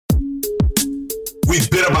We've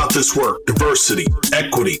been about this work: diversity,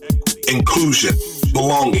 equity, inclusion,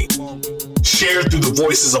 belonging. Shared through the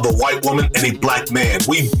voices of a white woman and a black man.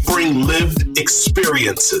 We bring lived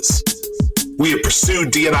experiences. We have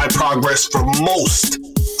pursued D&I progress for most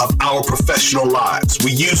of our professional lives.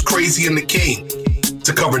 We use Crazy and the King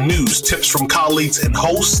to cover news, tips from colleagues, and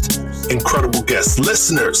host incredible guests.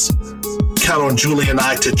 Listeners, count on Julie and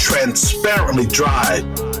I to transparently drive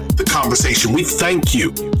the conversation. We thank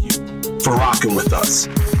you for rocking with us.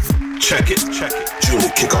 Check it.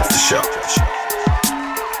 Julie, kick off the show.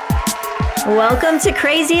 Welcome to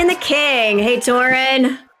Crazy and the King. Hey,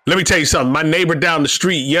 Torin. Let me tell you something. My neighbor down the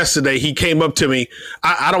street yesterday, he came up to me.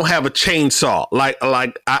 I don't have a chainsaw. Like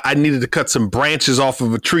I needed to cut some branches off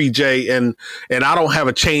of a tree, Jay, and I don't have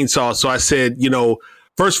a chainsaw. So I said,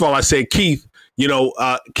 first of all, I said, Keith,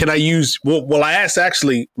 can I use? Well, I asked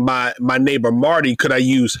actually my neighbor Marty, could I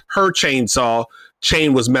use her chainsaw?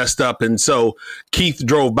 Chain was messed up, and so Keith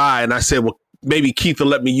drove by, and I said, well, maybe Keith will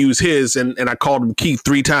let me use his, and I called him Keith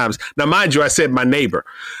 3 times. Now, mind you, I said my neighbor,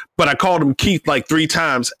 but I called him Keith like 3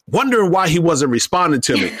 times, wondering why he wasn't responding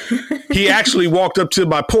to me. He actually walked up to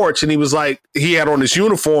my porch, and he was like, he had on his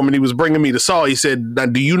uniform, and he was bringing me the saw. He said, now,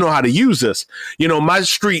 do you know how to use this? My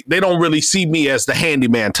street, they don't really see me as the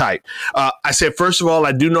handyman type. I said, first of all,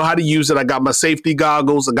 I do know how to use it. I got my safety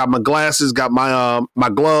goggles, I got my glasses, got my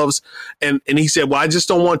gloves. And he said, well, I just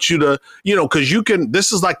don't want you to, because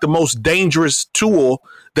this is like the most dangerous tool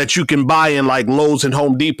that you can buy in like Lowe's and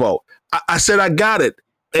Home Depot. I said, I got it.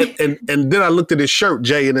 And then I looked at his shirt,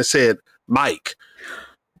 Jay, and it said, Mike.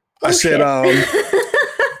 I said,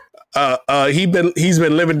 he's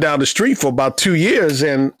been living down the street for about 2 years,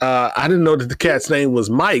 and I didn't know that the cat's name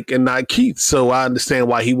was Mike and not Keith, so I understand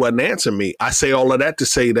why he wasn't answering me. I say all of that to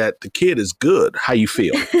say that the kid is good. How you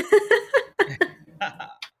feel?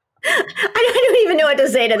 I don't even know what to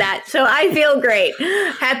say to that. So I feel great.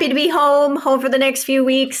 Happy to be home for the next few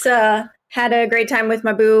weeks. Had a great time with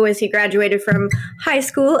my boo as he graduated from high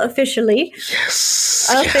school officially. Yes.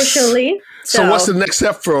 Officially. Yes. So what's the next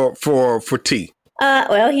step for T?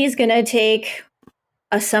 Well, he's going to take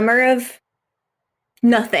a summer of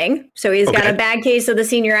nothing. So he's got a bad case of the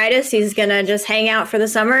senioritis. He's going to just hang out for the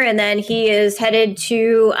summer. And then he is headed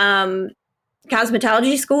to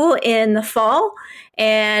cosmetology school in the fall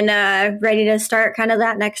and ready to start kind of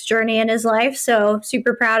that next journey in his life. So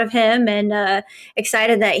super proud of him and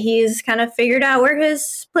excited that he's kind of figured out where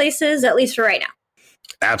his place is, at least for right now.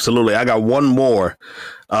 Absolutely. I got one more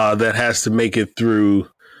that has to make it through.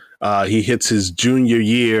 He hits his junior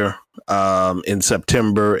year in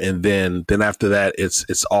September, and then after that,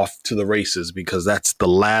 it's off to the races because that's the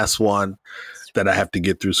last one that I have to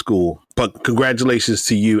get through school. But congratulations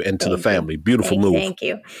to you and to the family. Beautiful move. Thank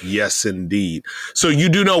you. Yes, indeed. So you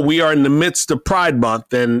do know we are in the midst of Pride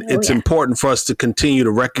Month, and it's important for us to continue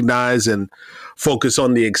to recognize and focus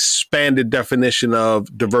on the expanded definition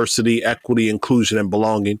of diversity, equity, inclusion, and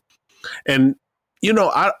belonging. And,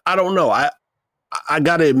 I don't know. I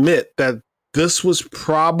got to admit that this was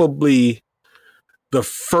probably the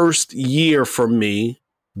first year for me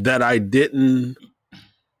that I didn't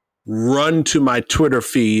run to my Twitter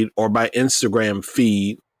feed or my Instagram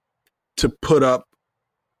feed to put up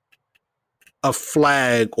a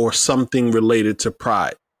flag or something related to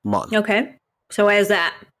Pride Month. Okay. So why is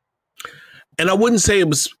that? And I wouldn't say it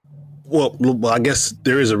was, well, I guess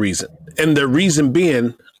there is a reason. And the reason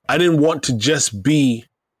being, I didn't want to just be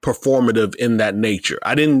performative in that nature.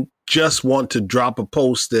 I didn't just want to drop a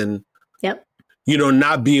post and,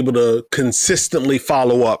 not be able to consistently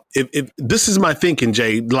follow up. If this is my thinking,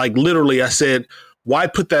 Jay, like literally I said, why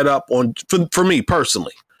put that up on, for me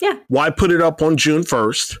personally? Yeah. Why put it up on June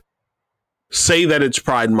 1st, say that it's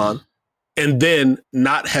Pride Month, and then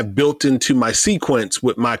not have built into my sequence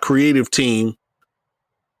with my creative team,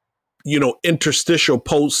 interstitial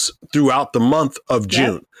posts throughout the month of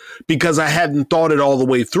June, because I hadn't thought it all the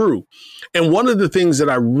way through. And one of the things that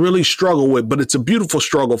I really struggle with, but it's a beautiful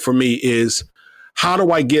struggle for me, is how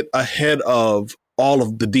do I get ahead of all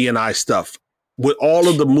of the D&I stuff with all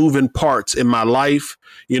of the moving parts in my life,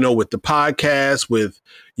 with the podcast, with,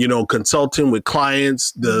 consulting with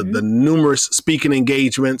clients, the numerous speaking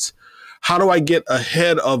engagements. How do I get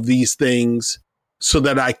ahead of these things so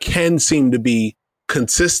that I can seem to be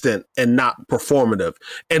consistent and not performative?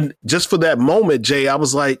 And just for that moment, Jay, I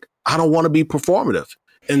was like, I don't want to be performative.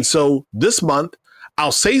 And so this month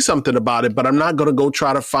I'll say something about it, but I'm not going to go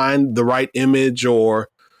try to find the right image, or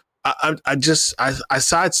I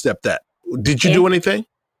sidestepped that. Did you do anything?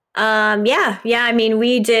 Yeah. I mean,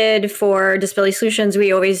 we did for Disability Solutions,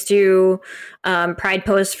 we always do Pride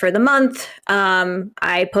posts for the month.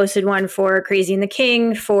 I posted one for Crazy and the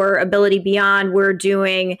King. For Ability Beyond, we're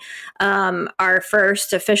doing our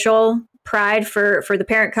first official Pride for the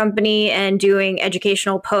parent company and doing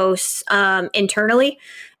educational posts internally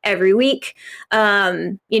every week.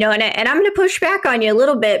 And I'm going to push back on you a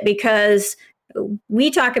little bit because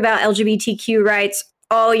we talk about LGBTQ rights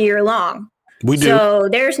all year long. We do. So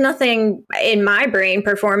there's nothing in my brain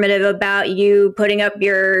performative about you putting up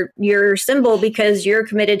your symbol because you're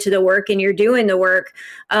committed to the work and you're doing the work.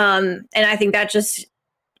 And I think that just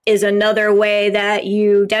is another way that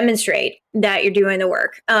you demonstrate that you're doing the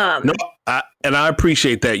work. No, I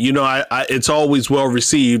appreciate that. It's always well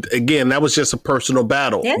received. Again, that was just a personal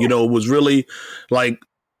battle. Yeah. It was really like,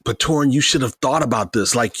 Patoran, you should have thought about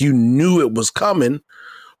this. Like, you knew it was coming.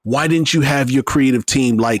 Why didn't you have your creative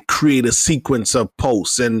team create a sequence of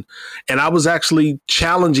posts? And I was actually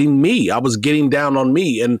challenging me. I was getting down on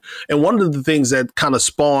me. And one of the things that kind of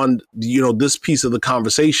spawned, this piece of the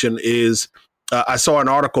conversation is I saw an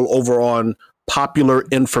article over on Popular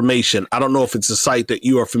Information. I don't know if it's a site that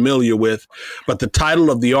you are familiar with, but the title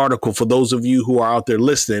of the article, for those of you who are out there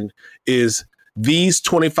listening, is "These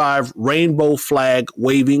 25 rainbow flag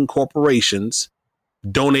waving corporations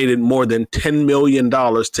donated more than $10 million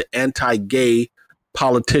to anti-gay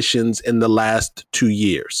politicians in the last 2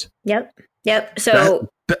 years." Yep. So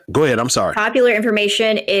go ahead. I'm sorry. Popular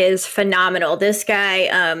Information is phenomenal. This guy,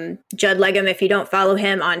 Judd Legum, if you don't follow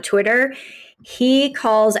him on Twitter, he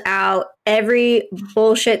calls out every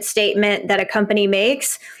bullshit statement that a company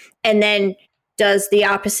makes and then does the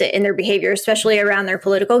opposite in their behavior, especially around their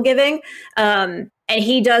political giving. And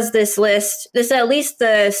he does this list. This is at least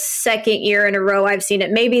the second year in a row I've seen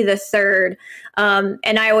it, maybe the third. And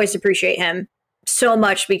I always appreciate him so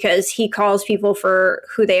much because he calls people for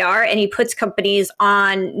who they are and he puts companies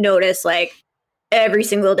on notice every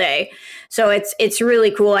single day. So it's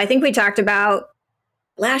really cool. I think we talked about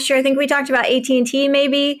last year, AT&T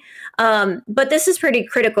maybe. But this is pretty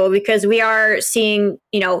critical because we are seeing,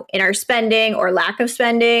 in our spending or lack of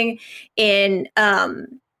spending, in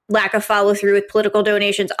lack of follow through with political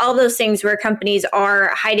donations, all those things where companies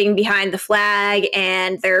are hiding behind the flag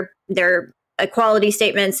and their equality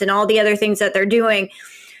statements and all the other things that they're doing.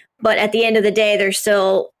 But at the end of the day, there's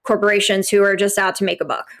still corporations who are just out to make a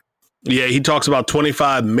buck. Yeah, he talks about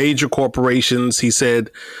 25 major corporations. He said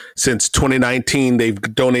since 2019, they've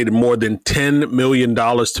donated more than $10 million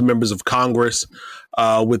to members of Congress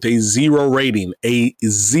with a zero rating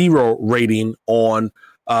on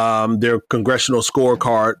their congressional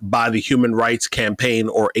scorecard by the Human Rights Campaign,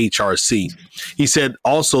 or HRC. He said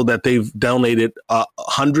also that they've donated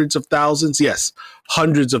hundreds of thousands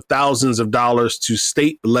of dollars to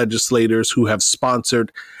state legislators who have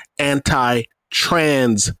sponsored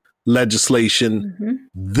anti-trans legislation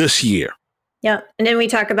this year. Yeah. And then we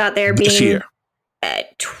talk about there being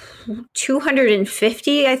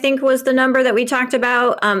 250, I think was the number that we talked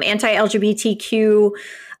about, anti-LGBTQ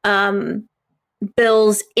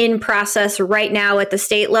bills in process right now at the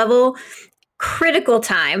state level. Critical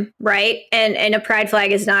time, right? And a pride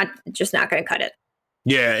flag is not going to cut it.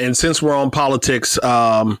 Yeah. And since we're on politics,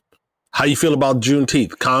 how you feel about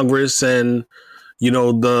Juneteenth? Congress and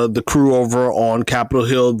the crew over on Capitol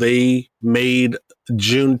Hill, they made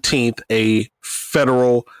Juneteenth a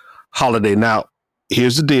federal holiday. Now,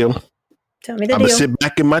 here's the deal. Tell me the deal. I'm going to sit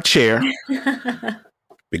back in my chair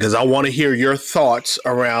because I want to hear your thoughts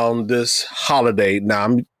around this holiday. Now,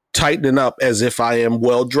 I'm tightening up as if I am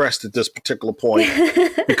well dressed at this particular point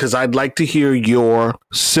because I'd like to hear your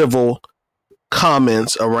civil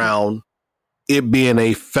comments around it being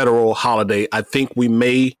a federal holiday. I think we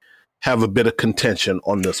may have a bit of contention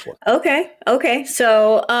on this one. Okay.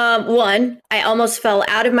 So, one, I almost fell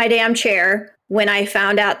out of my damn chair when I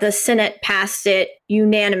found out the Senate passed it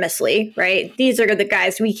unanimously, right? These are the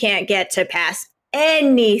guys we can't get to pass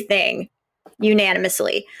anything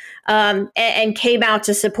unanimously, and came out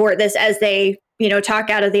to support this as they, talk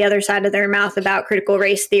out of the other side of their mouth about critical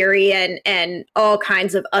race theory and all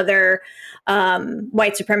kinds of other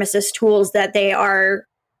white supremacist tools that they are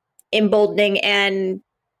emboldening and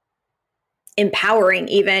empowering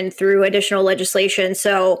even through additional legislation.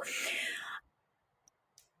 So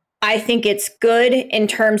I think it's good in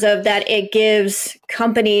terms of that it gives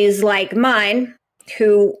companies like mine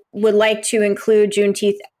who would like to include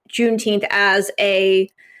Juneteenth as a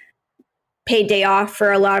paid day off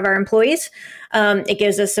for a lot of our employees. It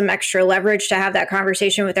gives us some extra leverage to have that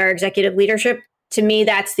conversation with our executive leadership. To me,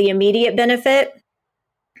 that's the immediate benefit.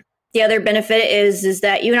 The other benefit is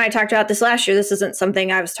that you and I talked about this last year. This isn't something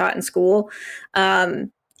I was taught in school.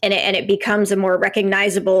 and it becomes a more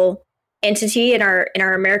recognizable entity in our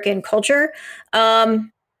American culture.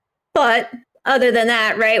 But other than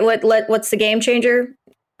that, right? What's the game changer?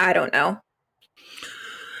 I don't know.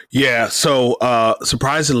 Yeah. So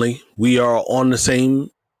surprisingly, we are on the same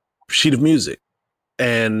sheet of music.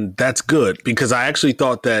 And that's good, because I actually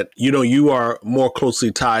thought that, you are more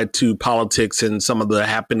closely tied to politics and some of the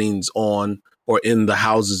happenings on or in the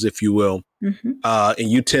houses, if you will. Mm-hmm. And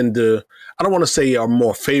you tend to, I don't want to say are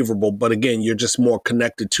more favorable, but again, you're just more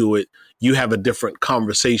connected to it. You have a different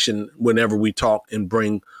conversation whenever we talk and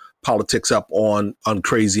bring politics up on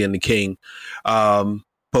Crazy and the King.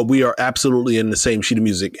 But we are absolutely in the same sheet of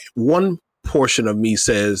music. One portion of me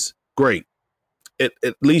says, great.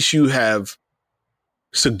 At least you have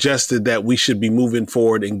suggested that we should be moving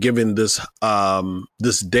forward and giving this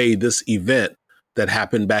this event that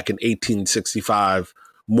happened back in 1865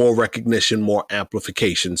 more recognition, more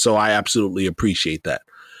amplification. So I absolutely appreciate that.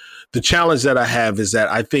 The challenge that I have is that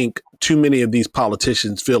I think too many of these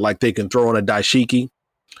politicians feel like they can throw on a dashiki,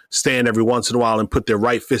 stand every once in a while and put their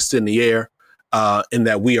right fist in the air, and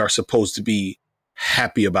that we are supposed to be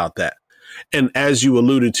happy about that. And as you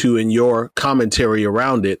alluded to in your commentary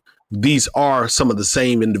around it, these are some of the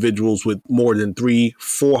same individuals with more than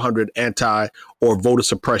 300-400 anti or voter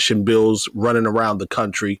suppression bills running around the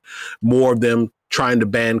country, more of them trying to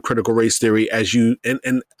ban critical race theory.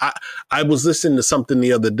 I was listening to something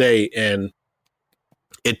the other day, and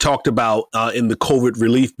it talked about in the COVID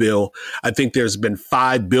relief bill, I think there's been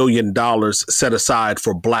 $5 billion set aside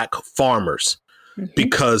for Black farmers,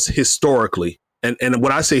 because historically, and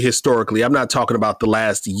when I say historically, I'm not talking about the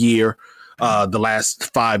last year, the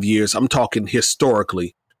last 5 years. I'm talking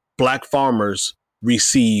historically. Black farmers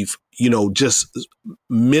receive, just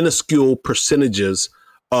minuscule percentages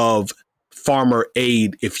of farmer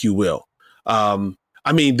aid, if you will.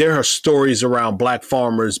 There are stories around Black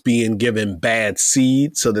farmers being given bad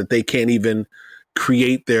seed so that they can't even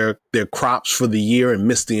create their crops for the year and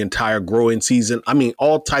miss the entire growing season.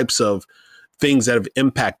 All types of things that have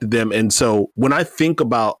impacted them. And so when I think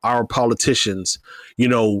about our politicians,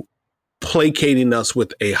 placating us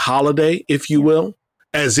with a holiday, if you will,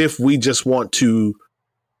 as if we just want to,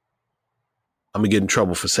 I'm gonna get in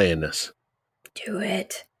trouble for saying this. Do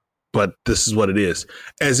it. But this is what it is.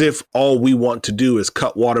 As if all we want to do is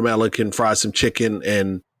cut watermelon and fry some chicken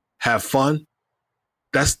and have fun.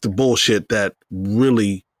 That's the bullshit that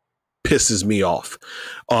really pisses me off.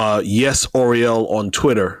 Yes, Oriel on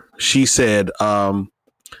Twitter, she said,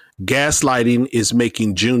 gaslighting is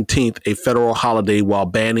making Juneteenth a federal holiday while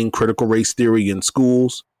banning critical race theory in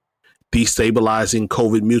schools, destabilizing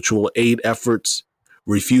COVID mutual aid efforts,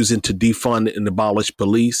 refusing to defund and abolish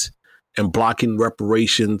police, and blocking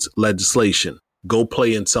reparations legislation. Go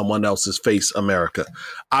play in someone else's face, America.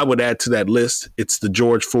 I would add to that list, it's the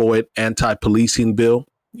George Floyd anti-policing bill.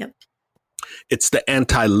 Yep. It's the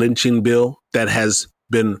anti-lynching bill that has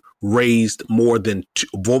been raised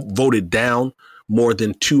voted down more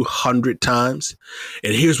than 200 times.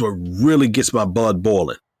 And here's what really gets my blood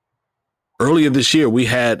boiling. Earlier this year, we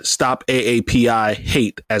had Stop AAPI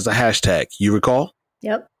Hate as a hashtag. You recall?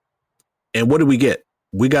 Yep. And what did we get?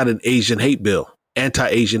 We got an Asian hate bill,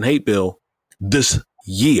 anti-Asian hate bill this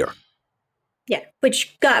year. Yeah,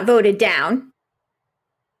 which got voted down.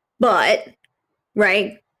 But,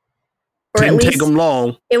 right? Or Didn't at least take them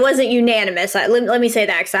long. It wasn't unanimous. Let me say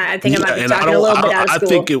that, because I think I might be talking a little bit out of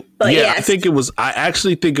school. I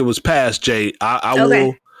actually think it was passed, Jay. I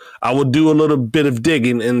will do a little bit of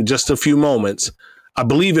digging in just a few moments. I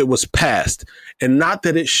believe it was passed, and not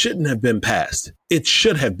that it shouldn't have been passed. It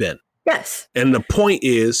should have been. Yes. And the point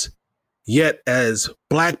is, yet as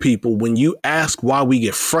Black people, when you ask why we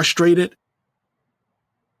get frustrated,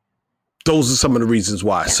 those are some of the reasons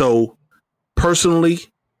why. Yeah. So personally,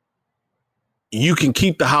 you can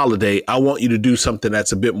keep the holiday. I want you to do something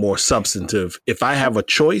that's a bit more substantive. If I have a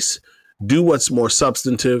choice, do what's more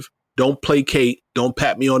substantive. Don't placate. Don't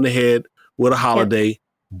pat me on the head with a holiday. Yep.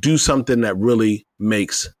 Do something that really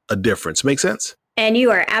makes a difference. Make sense? And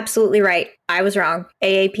you are absolutely right. I was wrong.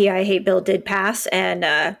 AAPI hate bill did pass. And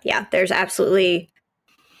there's absolutely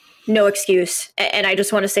no excuse. And I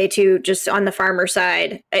just want to say, too, just on the farmer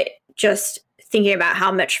side, just thinking about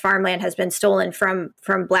how much farmland has been stolen from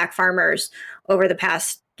Black farmers over the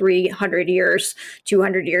past 300 years,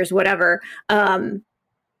 200 years, whatever. $5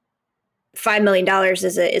 million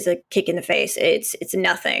is a kick in the face. It's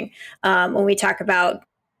nothing. When we talk about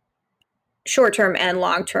short-term and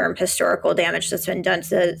long-term historical damage that's been done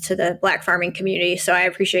to the Black farming community. So I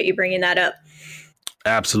appreciate you bringing that up.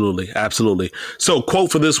 Absolutely. Absolutely. So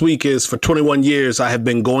quote for this week is, for 21 years, I have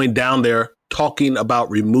been going down there talking about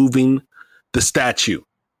removing the statue.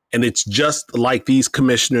 And it's just like these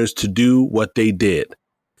commissioners to do what they did.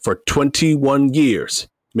 For 21 years,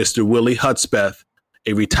 Mr. Willie Hudspeth,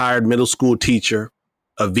 a retired middle school teacher,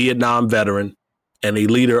 a Vietnam veteran, and a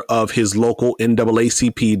leader of his local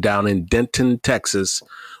NAACP down in Denton, Texas,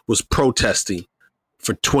 was protesting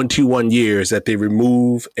for 21 years that they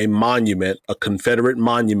remove a monument, a Confederate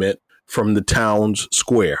monument, from the town's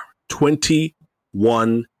square.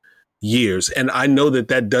 21 years. And I know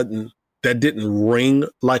that didn't ring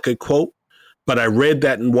like a quote, but I read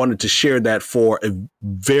that and wanted to share that for a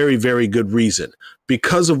very, very good reason.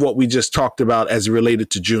 Because of what we just talked about as it related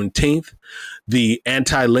to Juneteenth, the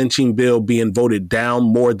anti-lynching bill being voted down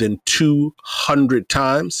more than 200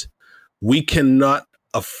 times, we cannot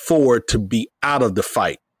afford to be out of the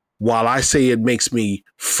fight. While I say it makes me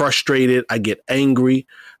frustrated, I get angry,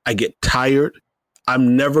 I get tired,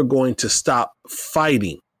 I'm never going to stop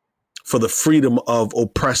fighting for the freedom of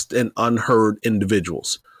oppressed and unheard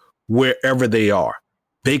individuals, wherever they are.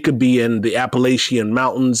 They could be in the Appalachian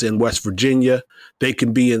Mountains in West Virginia. They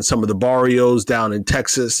can be in some of the barrios down in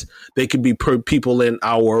Texas. They could be people in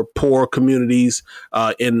our poor communities,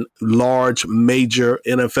 in large, major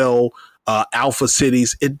NFL alpha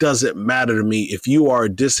cities. It doesn't matter to me. If you are a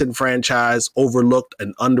disenfranchised, overlooked,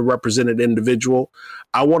 and underrepresented individual,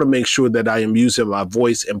 I want to make sure that I am using my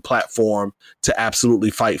voice and platform to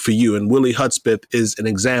absolutely fight for you. And Willie Hudspeth is an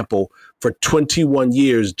example. For 21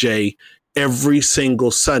 years, Jay, every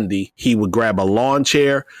single Sunday, he would grab a lawn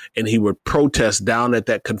chair and he would protest down at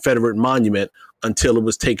that Confederate monument until it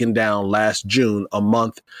was taken down last June, a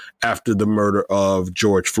month after the murder of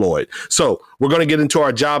George Floyd. So we're going to get into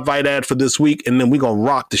our Job Vite ad for this week, and then we're going to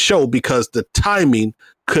rock the show because the timing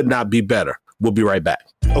could not be better. We'll be right back.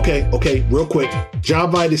 Okay, real quick.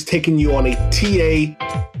 Job Vite is taking you on a TA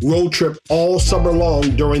road trip all summer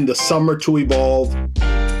long during the Summer to Evolve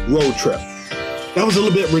road trip. That was a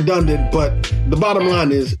little bit redundant, but the bottom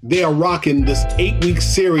line is they are rocking this 8-week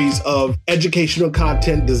series of educational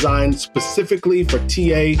content designed specifically for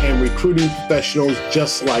TA and recruiting professionals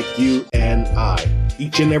just like you and I.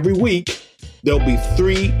 Each and every week, there'll be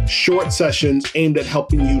 3 short sessions aimed at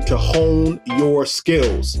helping you to hone your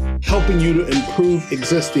skills, helping you to improve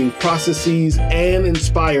existing processes and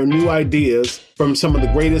inspire new ideas from some of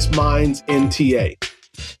the greatest minds in TA.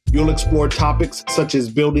 You'll explore topics such as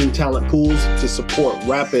building talent pools to support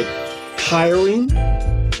rapid hiring,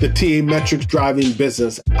 the TA metrics driving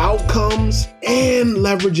business outcomes, and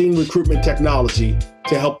leveraging recruitment technology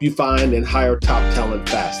to help you find and hire top talent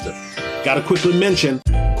faster. Gotta quickly mention,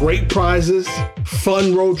 great prizes,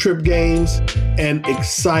 fun road trip games, and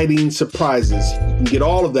exciting surprises. You can get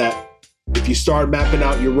all of that if you start mapping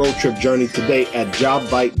out your road trip journey today at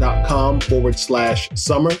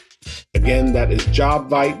jobvite.com/summer. Again, that is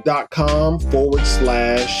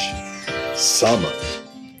jobvite.com/summer.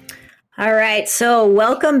 All right, so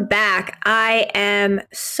welcome back. I am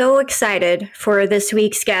so excited for this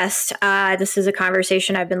week's guest. This is a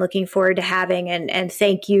conversation I've been looking forward to having, and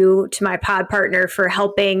thank you to my pod partner for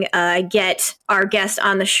helping get our guest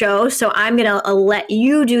on the show. So I'm going to let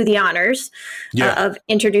you do the honors of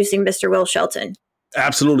introducing Mr. Will Shelton.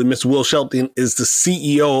 Absolutely. Mr. Will Shelton is the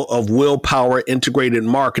CEO of Willpower Integrated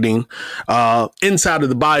Marketing. Inside of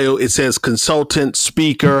the bio, it says consultant,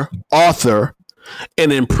 speaker, author.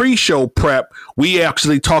 And in pre-show prep, we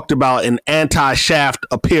actually talked about an anti-shaft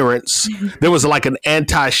appearance. There was like an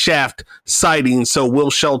anti-shaft sighting. So Will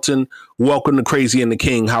Shelton, welcome to Crazy and the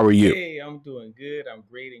King. How are you? Hey, I'm doing good. I'm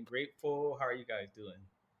great and grateful. How are you guys doing?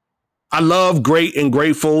 I love great and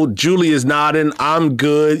grateful. Julie is nodding. I'm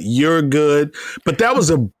good. You're good. But that was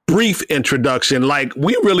a brief introduction. Like,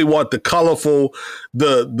 we really want the colorful,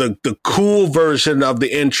 the cool version of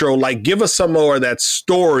the intro. Like, give us some more of that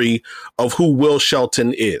story of who Will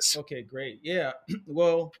Shelton is. Okay, great. Yeah.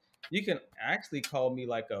 Well, you can actually call me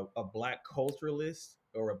like a Black culturalist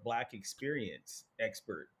or a Black experience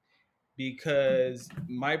expert, because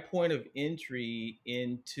my point of entry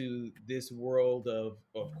into this world of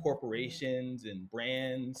corporations and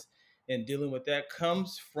brands and dealing with that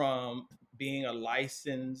comes from being a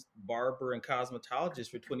licensed barber and cosmetologist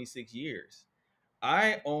for 26 years.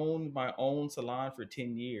 I owned my own salon for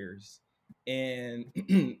 10 years, and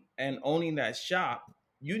and owning that shop,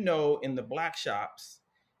 in the Black shops,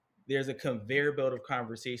 there's a conveyor belt of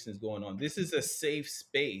conversations going on. This is a safe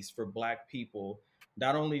space for Black people,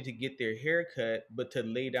 not only to get their hair cut, but to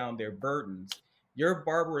lay down their burdens. Your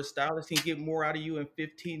barber or stylist can get more out of you in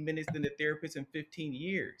 15 minutes than the therapist in 15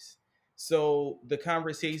 years. So the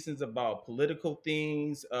conversations about political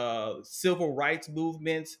things, civil rights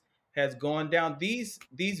movements has gone down. These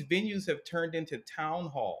venues have turned into town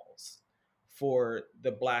halls for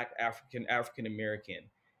the Black African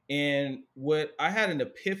American. And what I had an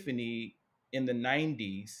epiphany in the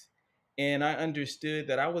 90s, and I understood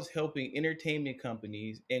that I was helping entertainment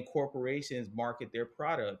companies and corporations market their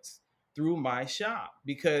products through my shop,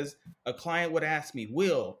 because a client would ask me,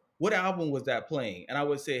 Will, what album was that playing? And I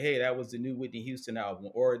would say, hey, that was the new Whitney Houston album.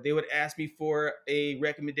 Or they would ask me for a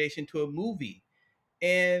recommendation to a movie,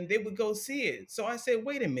 and they would go see it. So I said,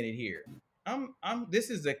 wait a minute here. This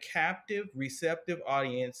is a captive, receptive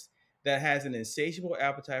audience that has an insatiable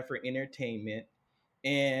appetite for entertainment,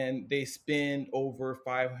 and they spend over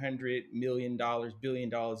 $500 million, $1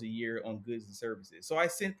 billion a year on goods and services. So I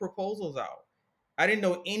sent proposals out. I didn't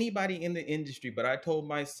know anybody in the industry, but I told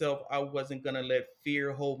myself I wasn't going to let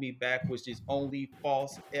fear hold me back, which is only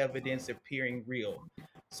false evidence appearing real.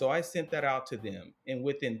 So I sent that out to them. And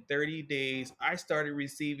within 30 days, I started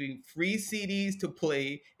receiving free CDs to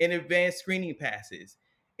play and advanced screening passes.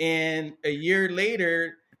 And a year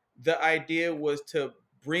later, the idea was to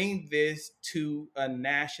bring this to a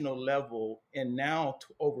national level. And now,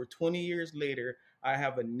 over 20 years later, I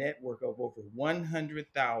have a network of over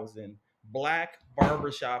 100,000 Black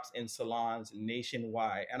barbershops and salons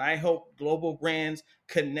nationwide. And I hope global brands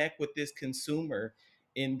connect with this consumer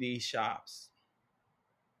in these shops.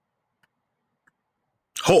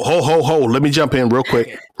 Ho. Let me jump in real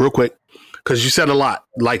quick, because you said a lot.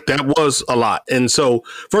 Like, that was a lot. And so,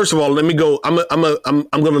 first of all, let me go. I'm going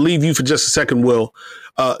to leave you for just a second, Will.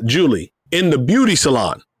 Julie, in the beauty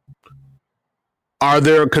salon, are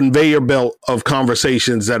there a conveyor belt of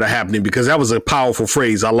conversations that are happening? Because that was a powerful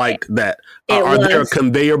phrase. I like that. Are there a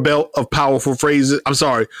conveyor belt of powerful phrases? I'm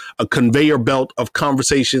sorry, a conveyor belt of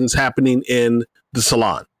conversations happening in the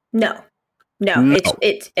salon? No.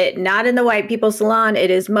 It's not in the white people salon.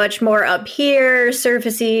 It is much more up here,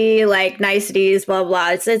 surfacey, like niceties, blah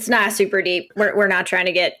blah. It's not super deep. We're not trying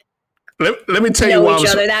to get. Let me tell you why each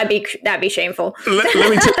other. That'd be shameful. Let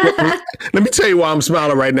me tell you why I'm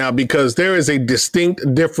smiling right now, because there is a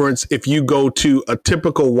distinct difference if you go to a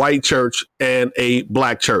typical white church and a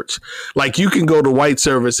black church. Like, you can go to white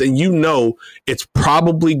service and it's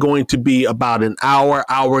probably going to be about an hour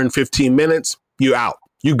and 15 minutes. You out.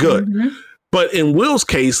 You good. Mm-hmm. But in Will's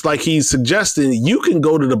case, like he's suggesting, you can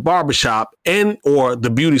go to the barbershop or the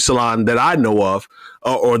beauty salon that I know of,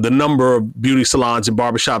 or the number of beauty salons and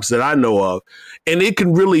barbershops that I know of, and it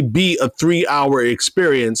can really be a 3-hour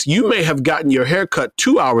experience. You may have gotten your haircut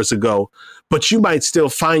 2 hours ago, but you might still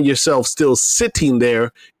find yourself still sitting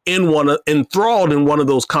there enthralled in one of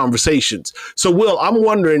those conversations. So, Will, I'm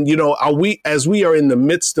wondering, as we are in the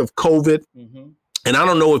midst of COVID, mm-hmm. And I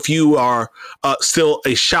don't know if you are still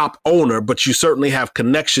a shop owner, but you certainly have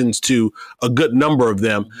connections to a good number of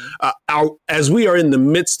them. As we are in the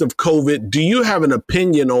midst of COVID, do you have an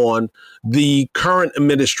opinion on the current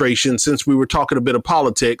administration, since we were talking a bit of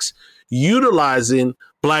politics, utilizing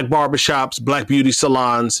Black barbershops, Black beauty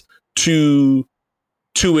salons to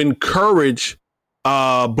encourage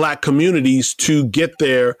Black communities to get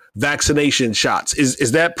their vaccination shots?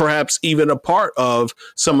 Is that perhaps even a part of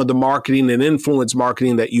some of the marketing and influence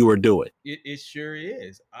marketing that you are doing? It sure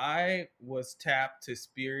is. I was tapped to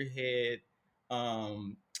spearhead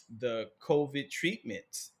the COVID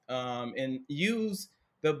treatments and use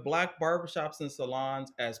the Black barbershops and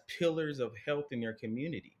salons as pillars of health in their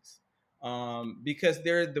communities, because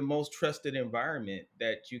they're the most trusted environment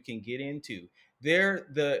that you can get into. They're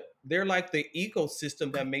like the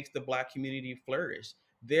ecosystem that makes the Black community flourish.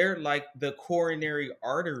 They're like the coronary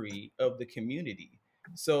artery of the community.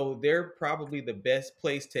 So they're probably the best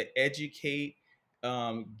place to educate,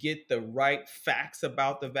 get the right facts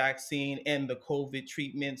about the vaccine and the COVID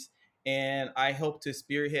treatments. And I hope to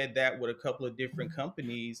spearhead that with a couple of different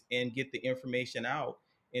companies and get the information out.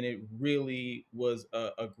 And it really was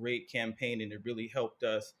a great campaign, and it really helped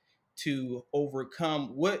us to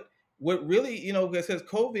overcome what really, because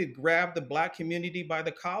COVID grabbed the Black community by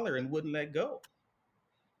the collar and wouldn't let go.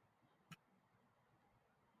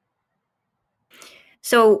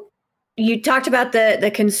 So you talked about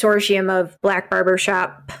the consortium of Black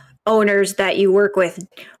barbershop owners that you work with.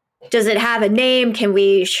 Does it have a name? Can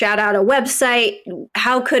we shout out a website?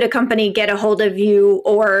 How could a company get a hold of you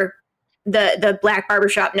or the Black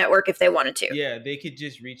Barbershop Network if they wanted to? Yeah, they could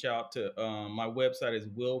just reach out to my website is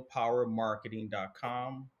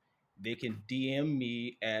willpowermarketing.com. They can DM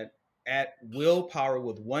me at willpower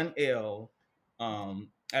with one L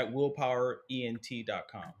at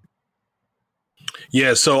willpowerent.com.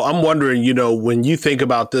 Yeah, so I'm wondering, when you think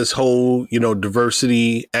about this whole,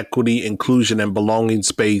 diversity, equity, inclusion, and belonging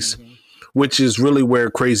space, mm-hmm. which is really where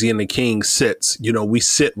Crazy and the King sits. You know, we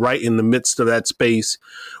sit right in the midst of that space.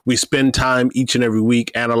 We spend time each and every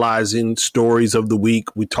week analyzing stories of the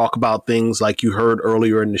week. We talk about things like you heard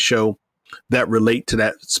earlier in the show that relate to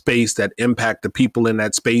that space, that impact the people in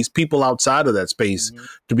that space, people outside of that space,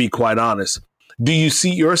 to be quite honest. Do you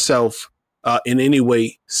see yourself in any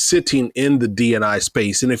way sitting in the D&I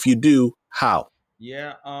space? And if you do, how?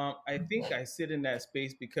 Yeah, I think I sit in that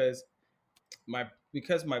space because my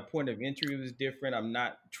point of entry was different. I'm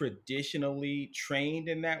not traditionally trained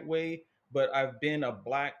in that way, but I've been a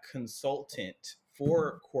black consultant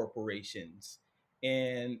for corporations.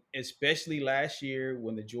 And especially last year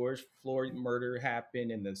when the George Floyd murder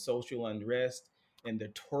happened and the social unrest and the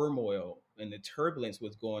turmoil and the turbulence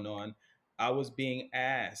was going on, I was being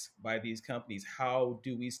asked by these companies, how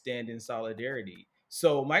do we stand in solidarity?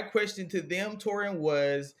 So my question to them, Torin,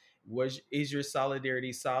 was is your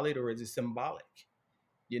solidarity solid or is it symbolic?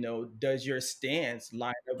 You know, does your stance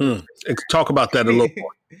line up with Talk about that a little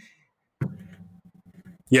more.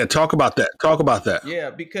 Yeah, talk about that. Talk about that. Yeah,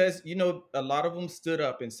 because you know, a lot of them stood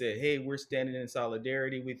up and said, "Hey, we're standing in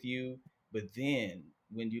solidarity with you." But then,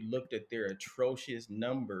 when you looked at their atrocious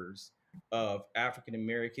numbers of African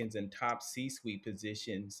Americans in top C-suite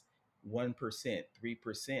positions, 1%,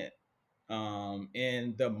 3%,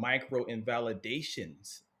 and the micro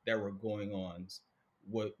invalidations that were going on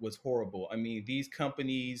was horrible. I mean, these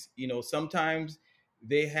companies, you know, sometimes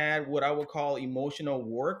they had what I would call emotional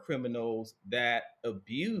war criminals that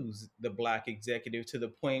abused the black executive to the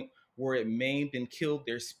point where it maimed and killed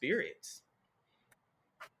their spirits.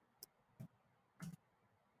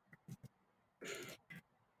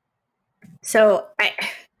 So I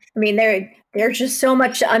mean, there's just so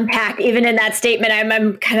much to unpack. Even in that statement,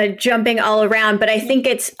 I'm kind of jumping all around, but I think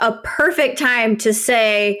it's a perfect time to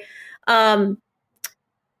say, Mr.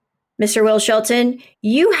 Will Shelton,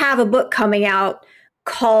 you have a book coming out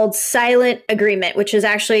called Silent Agreement, which is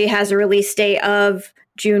actually has a release date of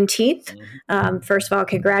Juneteenth. First of all,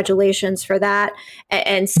 congratulations for that.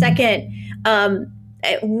 And second,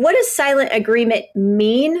 what does silent agreement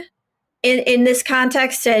mean in this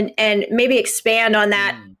context, and maybe expand on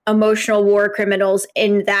that emotional war criminals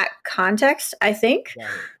in that context, I think. Got it.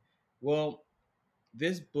 Well,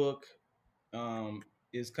 this book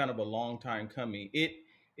is kind of a long time coming. It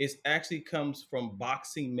actually comes from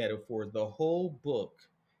boxing metaphors, the whole book,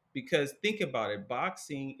 because think about it.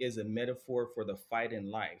 Boxing is a metaphor for the fight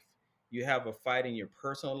in life. You have a fight in your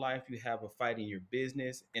personal life, you have a fight in your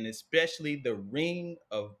business, and especially the ring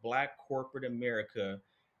of black corporate America,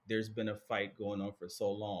 there's been a fight going on for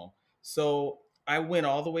so long. So I went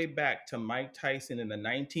all the way back to Mike Tyson in the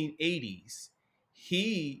 1980s.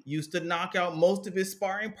 He used to knock out most of his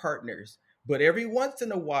sparring partners, but every once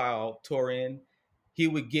in a while, Torin, he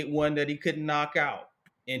would get one that he couldn't knock out,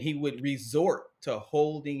 and he would resort to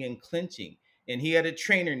holding and clinching. And he had a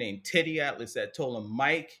trainer named Teddy Atlas that told him,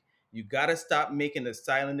 Mike, you got to stop making a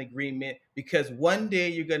silent agreement because one day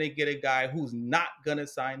you're going to get a guy who's not going to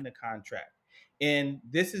sign the contract. And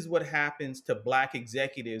this is what happens to black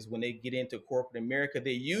executives when they get into corporate America.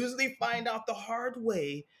 They usually find out the hard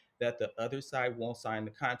way that the other side won't sign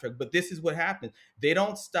the contract. But this is what happens. They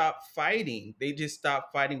don't stop fighting. They just stop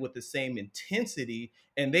fighting with the same intensity.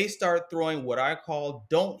 And they start throwing what I call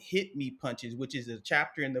don't hit me punches, which is a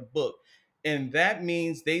chapter in the book. And that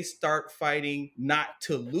means they start fighting not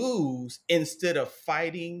to lose instead of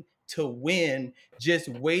fighting to win, just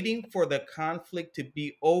waiting for the conflict to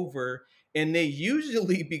be over. And they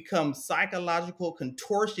usually become psychological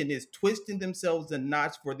contortionists, twisting themselves in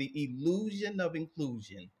knots for the illusion of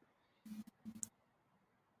inclusion.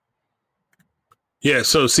 Yeah.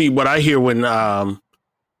 So see what I hear when I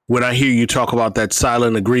hear you talk about that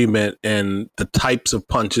silent agreement and the types of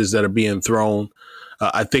punches that are being thrown.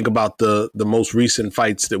 I think about the most recent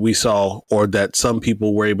fights that we saw or that some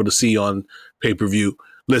people were able to see on pay-per-view.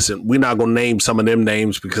 Listen, we're not going to name some of them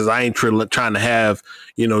names because I ain't trying to have,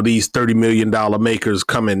 these $30 million makers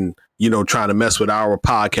coming, trying to mess with our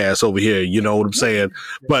podcast over here. You know what I'm saying?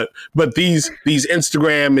 But these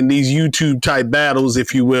Instagram and these YouTube type battles,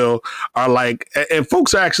 if you will, are like, and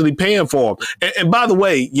folks are actually paying for them. And by the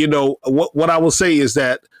way, what I will say is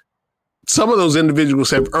that some of those individuals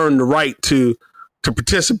have earned the right to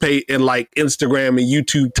participate in like Instagram and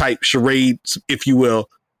YouTube type charades, if you will,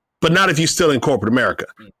 but not if you're still in corporate America.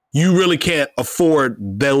 You really can't afford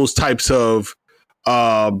those types of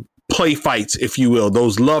play fights, if you will,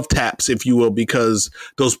 those love taps, if you will, because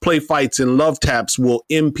those play fights and love taps will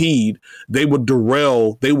impede, they will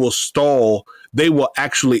derail, they will stall they will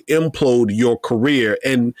actually implode your career.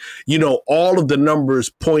 And, all of the numbers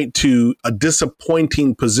point to a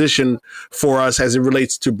disappointing position for us as it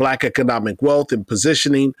relates to Black economic wealth and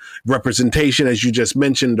positioning, representation, as you just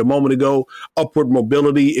mentioned a moment ago, upward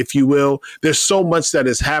mobility, if you will. There's so much that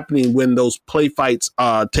is happening when those play fights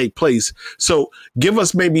take place. So give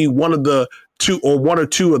us maybe one or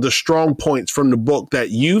two of the strong points from the book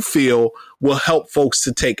that you feel will help folks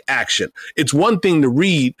to take action. It's one thing to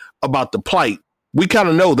read about the plight. We kind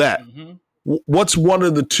of know that. Mm-hmm. What's one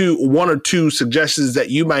or two suggestions that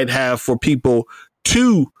you might have for people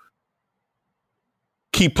to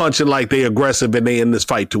keep punching like they aggressive and they in this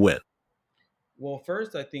fight to win? Well,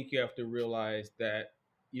 first, I think you have to realize that,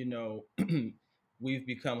 you know, we've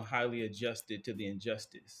become highly adjusted to the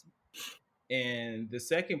injustice. And the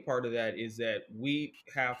second part of that is that we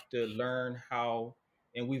have to learn how,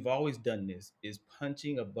 and we've always done this, is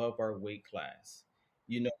punching above our weight class.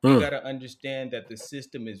 You know, we Mm, got to understand that the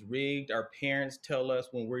system is rigged. Our parents tell us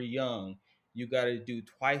when we're young, you got to do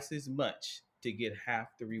twice as much to get half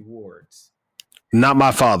the rewards. not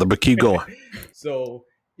my father, but keep going. So,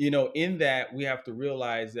 you know, in that, we have to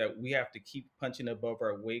realize that we have to keep punching above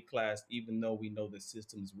our weight class, even though we know the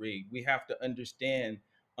system's rigged. We have to understand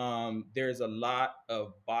there's a lot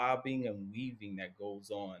of bobbing and weaving that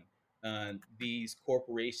goes on. These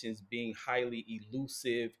corporations being highly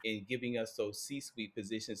elusive and giving us those C-suite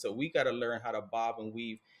positions. So we got to learn how to bob and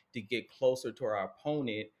weave to get closer to our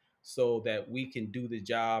opponent so that we can do the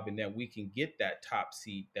job and that we can get that top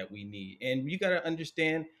seat that we need. And you got to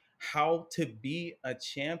understand how to be a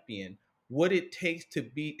champion, what it takes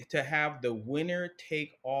to have the winner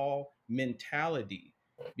take all mentality,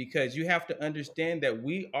 because you have to understand that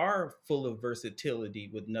we are full of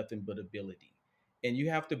versatility with nothing but ability. And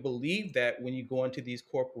you have to believe that when you go into these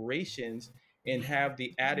corporations and have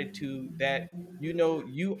the attitude that, you know,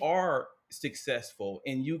 you are successful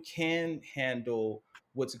and you can handle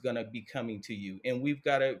what's going to be coming to you. And we've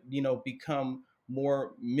got to, you know, become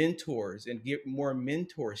more mentors and get more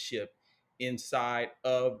mentorship inside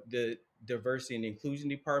of the diversity and inclusion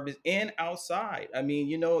departments and outside. I mean,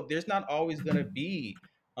 you know, there's not always going to be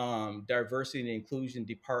diversity and inclusion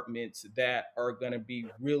departments that are going to be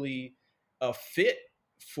really a fit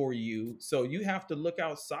for you. So you have to look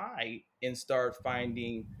outside and start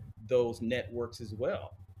finding those networks as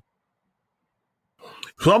well.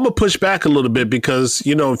 So I'm gonna push back a little bit because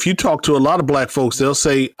if you talk to a lot of Black folks, they'll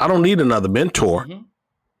say, "I don't need another mentor." Mm-hmm.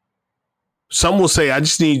 Some will say, "I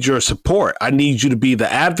just need your support. I need you to be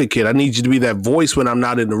the advocate. I need you to be that voice when I'm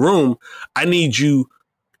not in the room. I need you.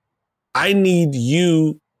 I need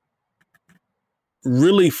you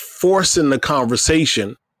really forcing the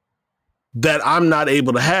conversation that I'm not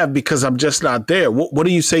able to have because I'm just not there." What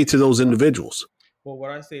do you say to those individuals? Well,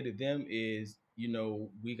 what I say to them is, you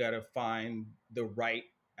know, we got to find the right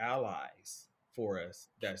allies for us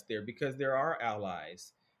that's there, because there are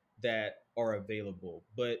allies that are available,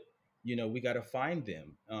 but you know, we got to find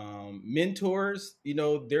them. Mentors, you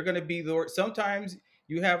know, they're going to be there. Sometimes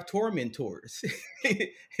you have tour mentors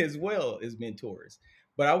as well as mentors.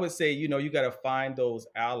 But I would say, you know, you got to find those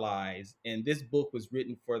allies. And this book was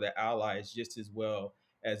written for the allies just as well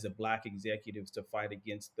as the Black executives, to fight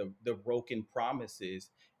against the broken promises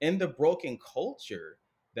and the broken culture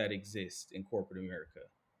that exists in corporate America.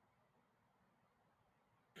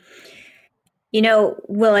 You know,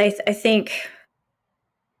 Will, I think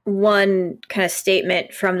one kind of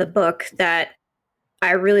statement from the book that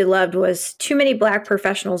I really loved was, too many Black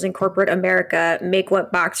professionals in corporate America make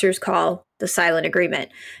what boxers call the silent agreement,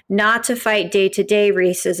 not to fight day-to-day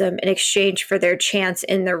racism in exchange for their chance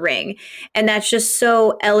in the ring. And that's just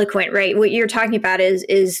so eloquent, right? What you're talking about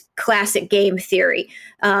is classic game theory,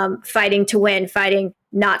 fighting to win, fighting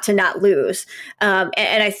not to not lose. And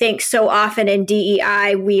I think so often in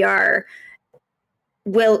DEI, we're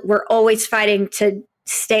always fighting to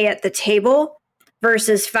stay at the table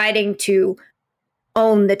versus fighting to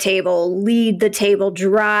own the table, lead the table,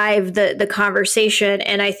 drive the conversation.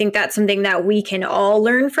 And I think that's something that we can all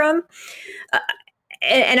learn from. Uh,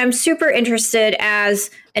 and I'm super interested as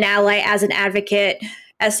an ally, as an advocate,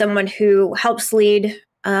 as someone who helps lead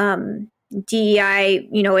DEI,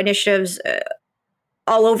 initiatives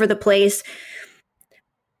all over the place.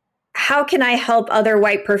 How can I help other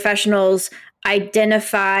white professionals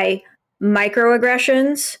identify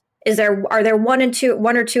microaggressions? Are there one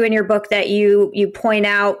or two in your book that you point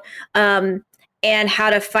out, and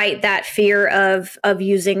how to fight that fear of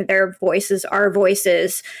using their voices, our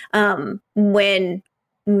voices, when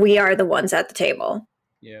we are the ones at the table?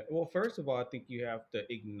 Yeah. Well, first of all, I think you have to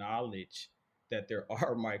acknowledge that there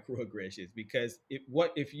are microaggressions, because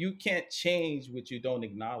if you can't change what you don't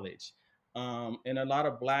acknowledge, And a lot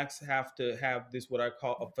of blacks have to have this, what I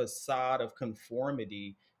call a facade of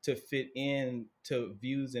conformity, to fit in to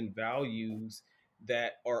views and values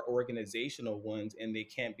that are organizational ones, and they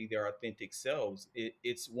can't be their authentic selves.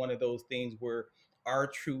 It's one of those things where our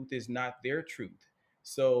truth is not their truth.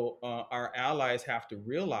 So our allies have to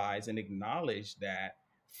realize and acknowledge that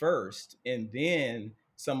first, and then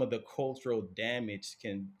some of the cultural damage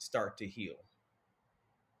can start to heal.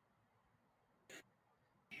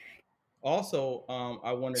 Also,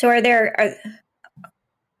 I wanted So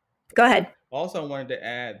go ahead. also I wanted to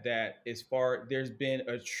add that as far there's been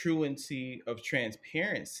a truancy of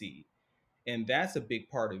transparency, and that's a big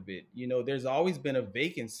part of it. You know, there's always been a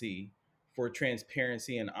vacancy for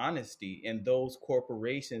transparency and honesty, and those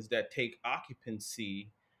corporations that take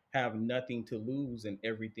occupancy have nothing to lose and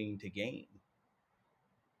everything to gain.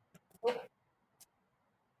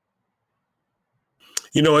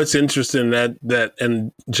 You know, it's interesting that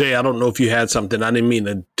and Jay, I don't know if you had something. I didn't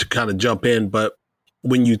mean to kind of jump in, but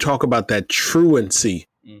when you talk about that truancy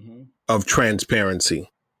of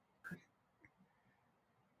transparency,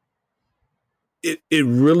 it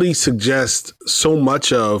really suggests so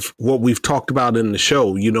much of what we've talked about in the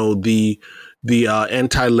show. You know, the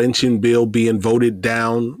anti-lynching bill being voted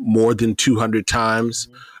down more than 200 times.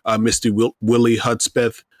 Mr. Willie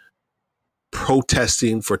Hudspeth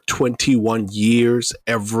protesting for 21 years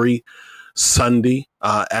every Sunday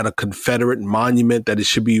at a Confederate monument that it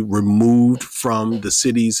should be removed from the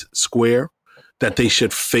city's square, that they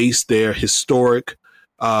should face their historic,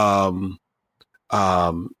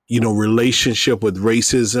 relationship with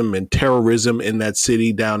racism and terrorism in that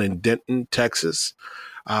city down in Denton, Texas.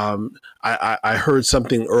 I heard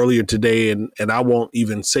something earlier today, and I won't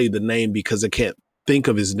even say the name because I can't think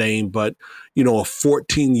of his name, but, you know, a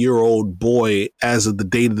 14-year-old boy, as of the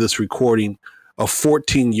date of this recording, a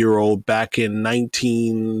 14-year-old back in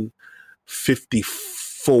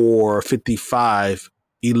 1954, 55,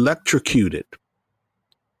 electrocuted.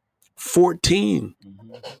 14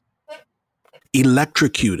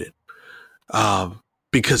 electrocuted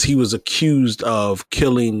because he was accused of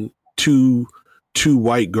killing two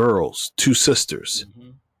white girls, two sisters.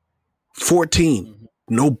 14.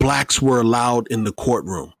 No blacks were allowed in the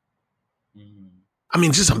courtroom. I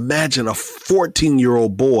mean, just imagine a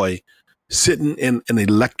 14-year-old boy sitting in an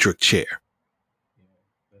electric chair,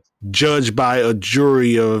 judged by a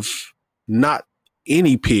jury of not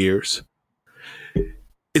any peers.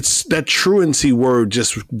 It's that truancy word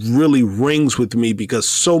just really rings with me, because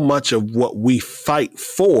so much of what we fight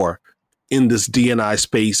for in this D&I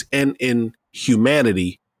space and in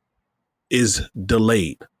humanity is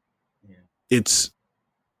delayed. It's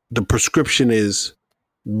the prescription is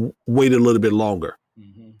wait a little bit longer.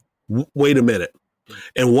 Wait a minute.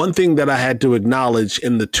 And one thing that I had to acknowledge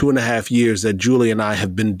in the 2.5 years that Julie and I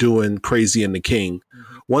have been doing Crazy and the King,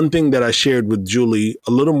 one thing that I shared with Julie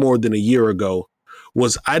a little more than a year ago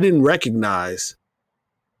was I didn't recognize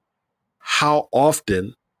how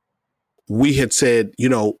often we had said, you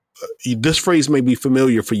know, this phrase may be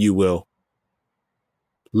familiar for you, Will.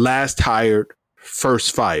 Last hired,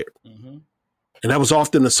 first fired. And that was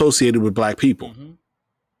often associated with Black people.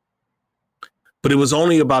 But it was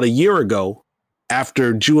only about a year ago,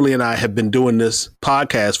 after Julie and I have been doing this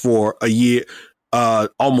podcast for a year,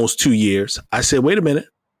 almost 2 years, I said, wait a minute.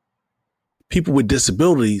 People with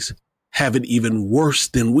disabilities have it even worse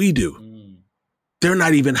than we do. They're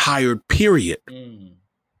not even hired, period.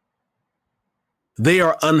 They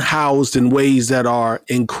are unhoused in ways that are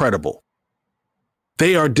incredible.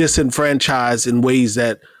 They are disenfranchised in ways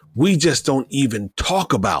that we just don't even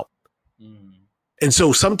talk about. And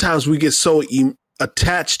so sometimes we get so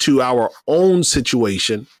attached to our own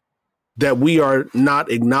situation that we are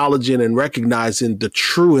not acknowledging and recognizing the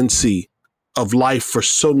truancy of life for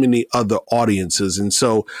so many other audiences. And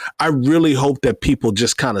so I really hope that people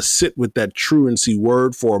just kind of sit with that truancy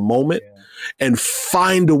word for a moment and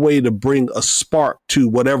find a way to bring a spark to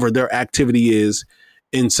whatever their activity is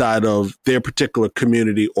inside of their particular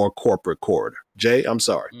community or corporate corridor. Jay, I'm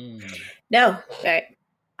sorry. No,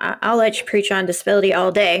 I'll let you preach on disability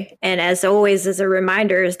all day. And as always, as a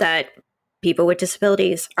reminder, is that people with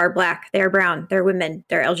disabilities are Black, they're brown, they're women,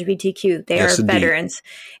 they're LGBTQ, they are veterans.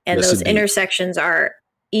 And those intersections are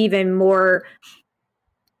even more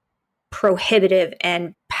prohibitive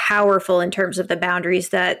and powerful in terms of the boundaries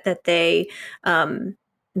that they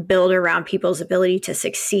build around people's ability to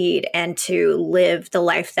succeed and to live the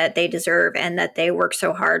life that they deserve and that they work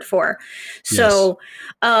so hard for. So,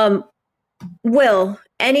 Will,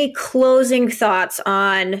 any closing thoughts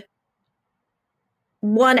on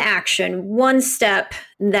one action, one step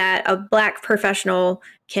that a Black professional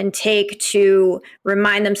can take to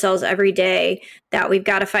remind themselves every day that we've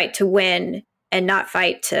got to fight to win and not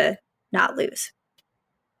fight to not lose?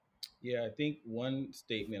 Yeah, I think one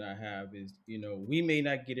statement I have is, we may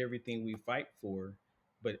not get everything we fight for,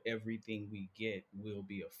 but everything we get will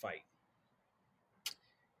be a fight.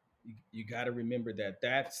 You got to remember that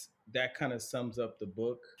kind of sums up the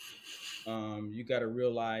book. You got to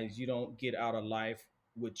realize you don't get out of life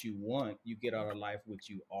what you want, you get out of life what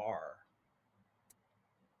you are.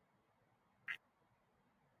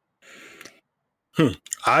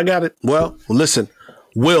 I got it. Well, listen,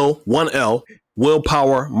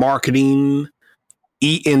 Willpower Marketing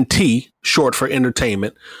ENT, short for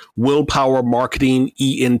entertainment,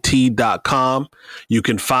 willpowermarketingent.com. You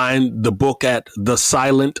can find the book at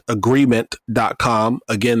thesilentagreement.com.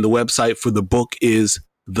 Again, the website for the book is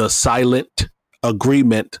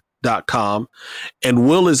thesilentagreement.com. And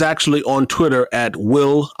Will is actually on Twitter at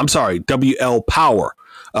WL Power.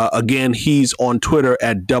 Again, he's on Twitter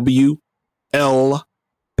at WL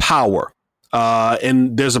Power.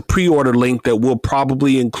 And there's a pre-order link that we'll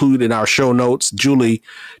probably include in our show notes. Julie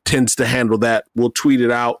tends to handle that. We'll tweet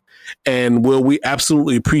it out. And we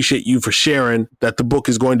absolutely appreciate you for sharing that the book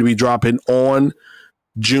is going to be dropping on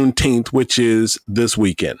Juneteenth, which is this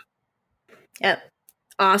weekend. Yep.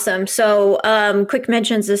 Awesome. So quick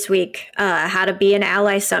mentions this week, how to be an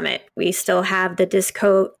ally summit. We still have the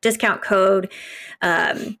discount code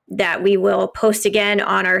that we will post again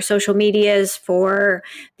on our social medias for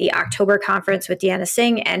the October conference with Deanna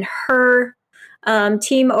Singh and her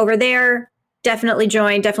team over there. Definitely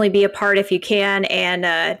join, definitely be a part if you can, and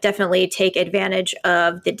definitely take advantage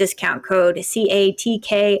of the discount code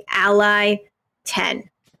CATK Ally 10.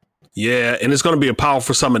 Yeah, and it's going to be a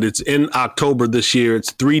powerful summit. It's in October this year.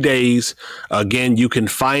 It's 3 days. Again, you can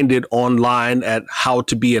find it online at How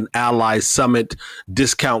to Be an Ally Summit.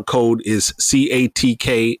 Discount code is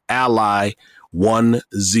CATK Ally 10.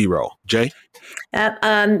 Jay?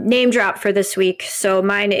 Name drop for this week. So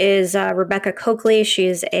mine is Rebecca Coakley.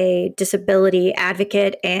 She's a disability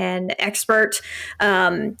advocate and expert.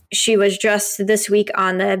 She was just this week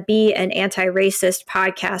on the Be an Anti-Racist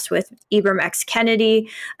podcast with Ibram X. Kendi.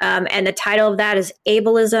 And the title of that is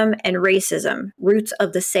Ableism and Racism, Roots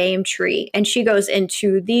of the Same Tree. And she goes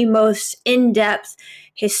into the most in-depth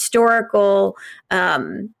historical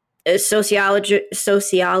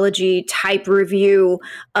sociology type review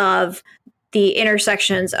of the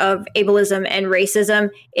intersections of ableism and racism.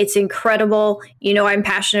 It's incredible. I'm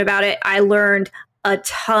passionate about it. I learned a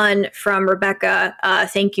ton from Rebecca.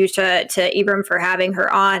 Thank you to Ibram for having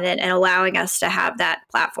her on and allowing us to have that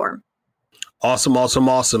platform.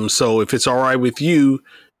 Awesome. So if it's all right with you,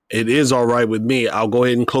 it is all right with me. I'll go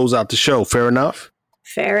ahead and close out the show. Fair enough?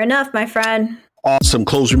 Fair enough, my friend. Awesome.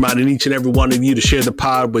 Close reminding each and every one of you to share the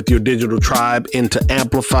pod with your digital tribe and to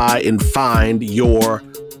amplify and find your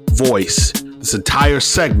voice. This entire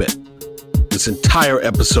segment, this entire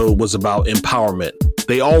episode was about empowerment.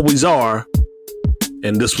 They always are.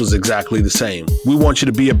 And this was exactly the same. We want you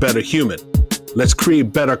to be a better human. Let's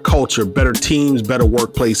create better culture, better teams, better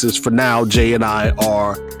workplaces. For now, Jay and I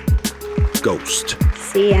are Ghost.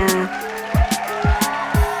 See ya.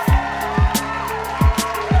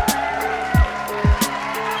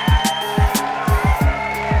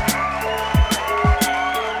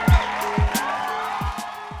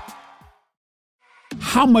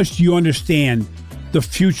 How much do you understand the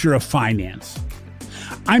future of finance?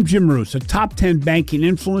 I'm Jim Roos, a top 10 banking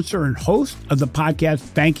influencer and host of the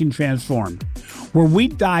podcast Banking Transformed, where we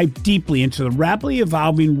dive deeply into the rapidly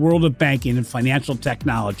evolving world of banking and financial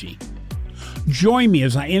technology. Join me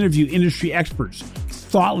as I interview industry experts,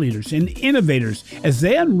 thought leaders, and innovators as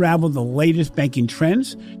they unravel the latest banking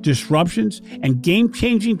trends, disruptions, and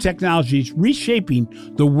game-changing technologies reshaping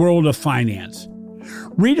the world of finance.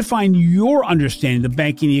 Redefine your understanding of the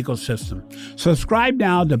banking ecosystem. Subscribe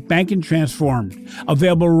now to Banking Transformed,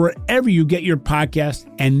 available wherever you get your podcast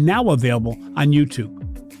and now available on YouTube.